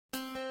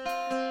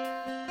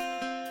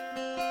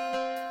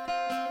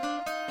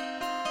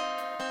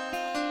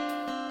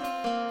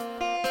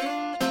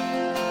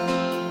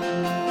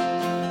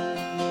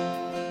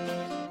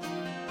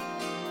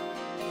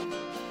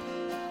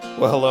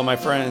Well, hello, my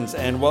friends,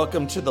 and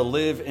welcome to the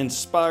Live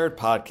Inspired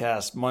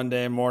Podcast,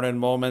 Monday Morning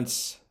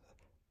Moments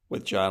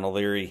with John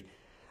O'Leary.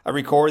 I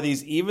record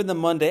these even the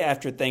Monday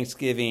after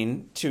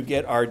Thanksgiving to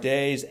get our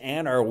days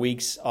and our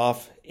weeks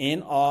off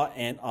in awe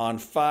and on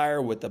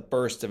fire with a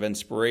burst of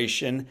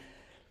inspiration.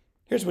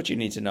 Here's what you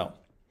need to know.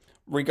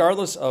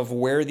 Regardless of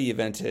where the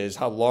event is,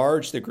 how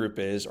large the group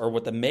is, or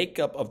what the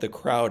makeup of the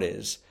crowd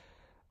is,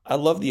 I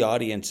love the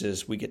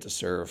audiences we get to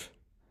serve.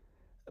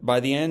 By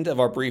the end of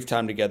our brief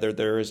time together,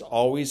 there is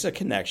always a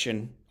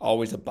connection,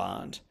 always a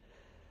bond.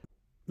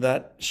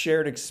 That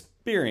shared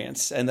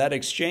experience and that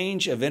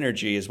exchange of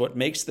energy is what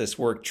makes this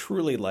work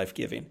truly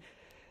life-giving.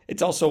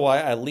 It's also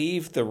why I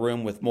leave the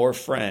room with more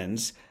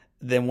friends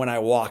than when I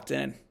walked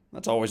in.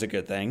 That's always a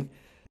good thing.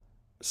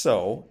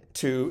 So,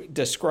 to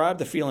describe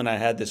the feeling I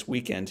had this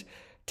weekend,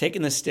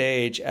 taking the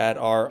stage at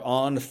our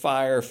On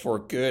Fire for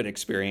Good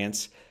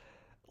experience,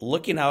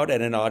 looking out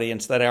at an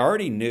audience that I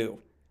already knew,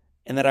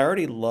 and that I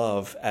already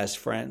love as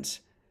friends,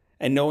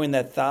 and knowing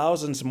that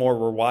thousands more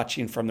were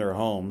watching from their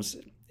homes,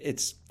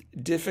 it's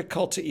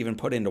difficult to even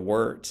put into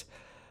words,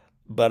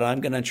 but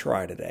I'm going to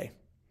try today.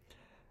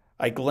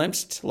 I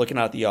glimpsed, looking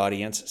out the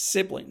audience,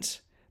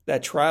 siblings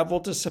that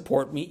traveled to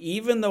support me,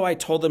 even though I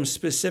told them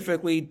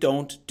specifically,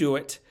 don't do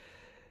it.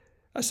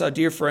 I saw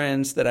dear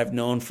friends that I've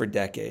known for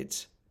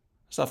decades.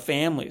 I saw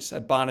families I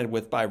bonded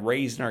with by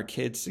raising our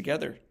kids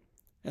together,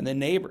 and then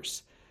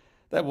neighbors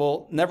that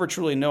will never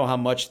truly know how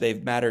much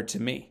they've mattered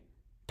to me.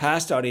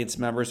 Past audience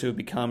members who have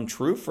become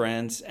true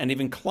friends, and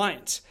even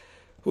clients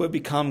who have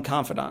become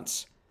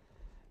confidants.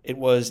 It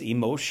was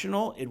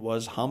emotional, it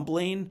was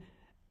humbling,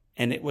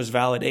 and it was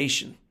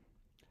validation.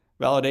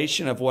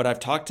 Validation of what I've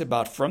talked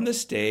about from the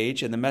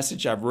stage and the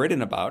message I've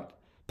written about,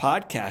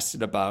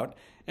 podcasted about,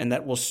 and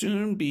that will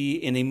soon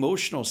be an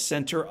emotional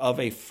center of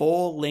a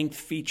full-length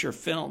feature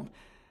film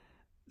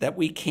that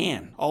we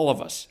can, all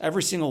of us,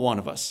 every single one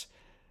of us,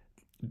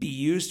 be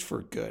used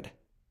for good.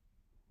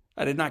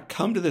 I did not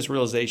come to this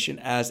realization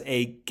as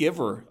a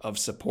giver of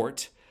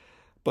support,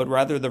 but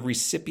rather the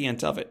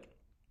recipient of it.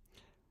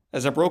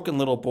 As a broken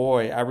little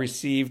boy, I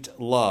received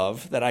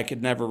love that I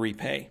could never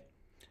repay.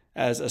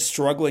 As a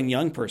struggling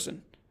young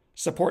person,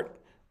 support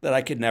that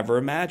I could never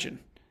imagine.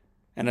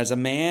 And as a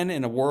man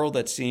in a world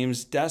that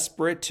seems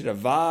desperate to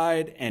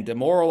divide and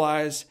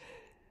demoralize,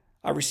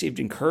 I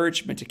received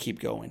encouragement to keep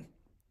going.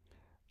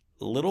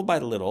 Little by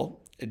little,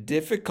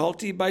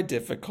 difficulty by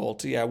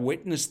difficulty, I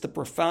witnessed the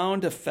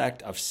profound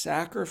effect of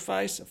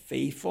sacrifice, of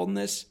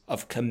faithfulness,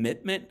 of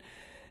commitment,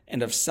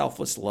 and of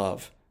selfless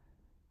love.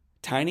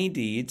 Tiny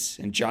deeds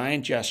and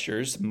giant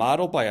gestures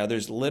modeled by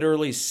others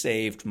literally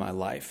saved my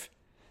life.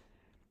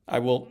 I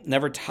will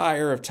never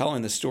tire of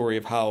telling the story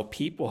of how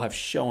people have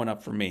shown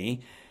up for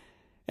me,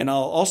 and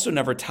I'll also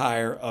never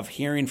tire of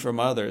hearing from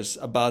others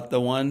about the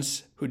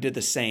ones who did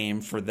the same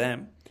for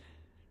them.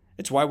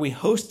 It's why we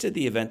hosted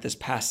the event this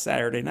past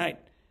Saturday night.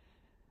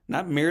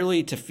 Not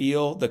merely to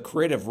feel the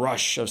creative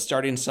rush of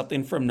starting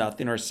something from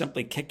nothing or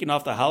simply kicking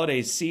off the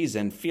holiday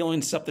season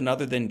feeling something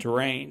other than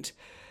drained,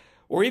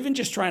 or even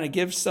just trying to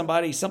give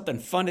somebody something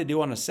fun to do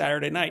on a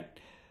Saturday night,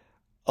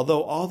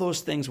 although all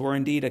those things were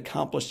indeed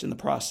accomplished in the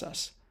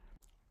process.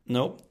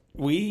 Nope,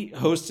 we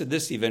hosted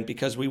this event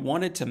because we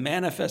wanted to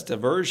manifest a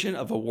version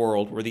of a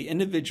world where the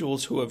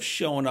individuals who have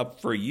shown up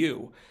for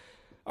you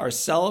are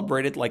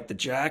celebrated like the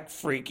Jack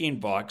freaking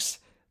Bucks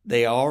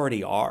they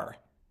already are.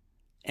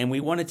 And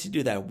we wanted to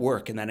do that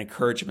work and that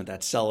encouragement,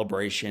 that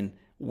celebration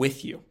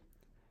with you.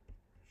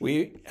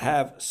 We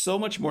have so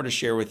much more to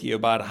share with you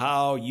about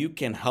how you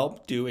can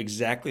help do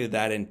exactly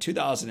that in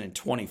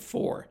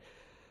 2024.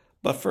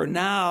 But for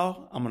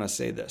now, I'm going to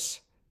say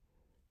this.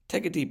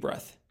 Take a deep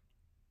breath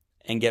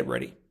and get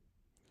ready.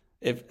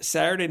 If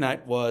Saturday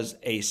night was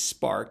a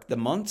spark, the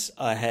months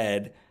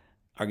ahead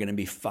are going to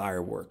be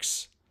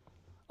fireworks.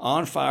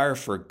 On Fire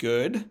for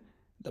Good,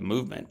 the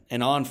movement,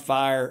 and On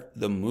Fire,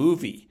 the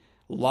movie,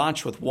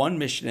 launch with one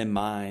mission in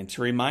mind: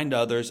 to remind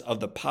others of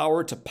the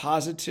power to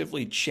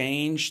positively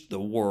change the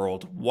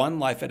world one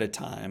life at a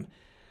time,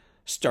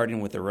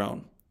 starting with their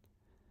own.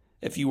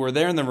 If you were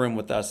there in the room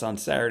with us on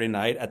Saturday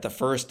night at the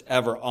first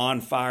ever On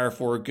Fire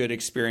for Good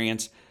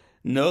experience,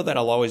 know that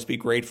I'll always be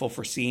grateful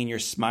for seeing your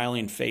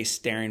smiling face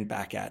staring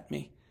back at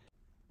me.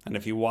 And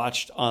if you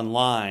watched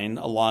online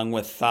along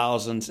with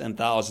thousands and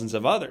thousands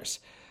of others,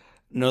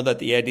 know that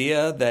the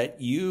idea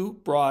that you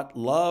brought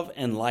love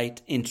and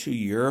light into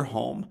your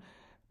home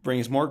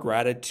brings more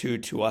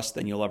gratitude to us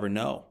than you'll ever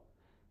know.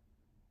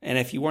 And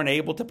if you weren't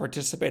able to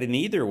participate in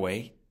either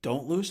way,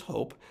 don't lose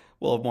hope.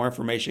 We'll have more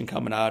information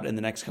coming out in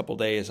the next couple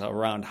days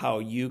around how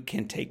you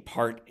can take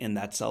part in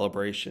that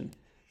celebration.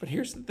 But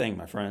here's the thing,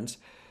 my friends.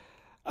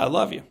 I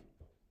love you,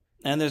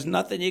 and there's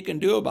nothing you can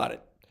do about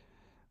it.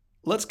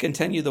 Let's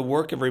continue the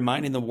work of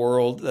reminding the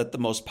world that the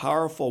most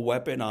powerful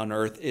weapon on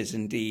earth is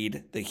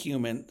indeed the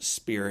human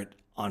spirit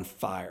on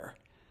fire.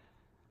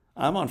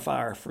 I'm on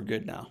fire for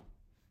good now.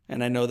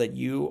 And I know that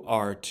you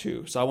are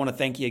too. So I want to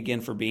thank you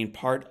again for being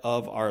part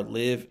of our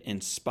Live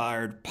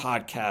Inspired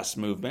podcast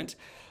movement.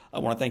 I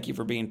want to thank you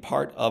for being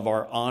part of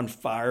our On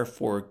Fire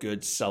for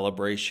Good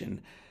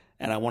celebration.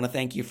 And I want to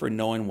thank you for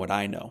knowing what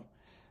I know,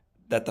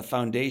 that the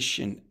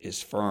foundation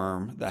is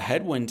firm, the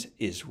headwind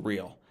is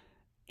real,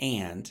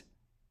 and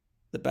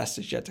the best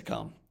is yet to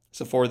come.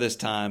 So for this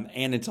time,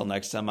 and until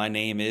next time, my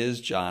name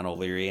is John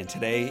O'Leary, and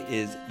today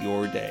is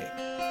your day.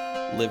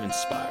 Live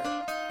inspired.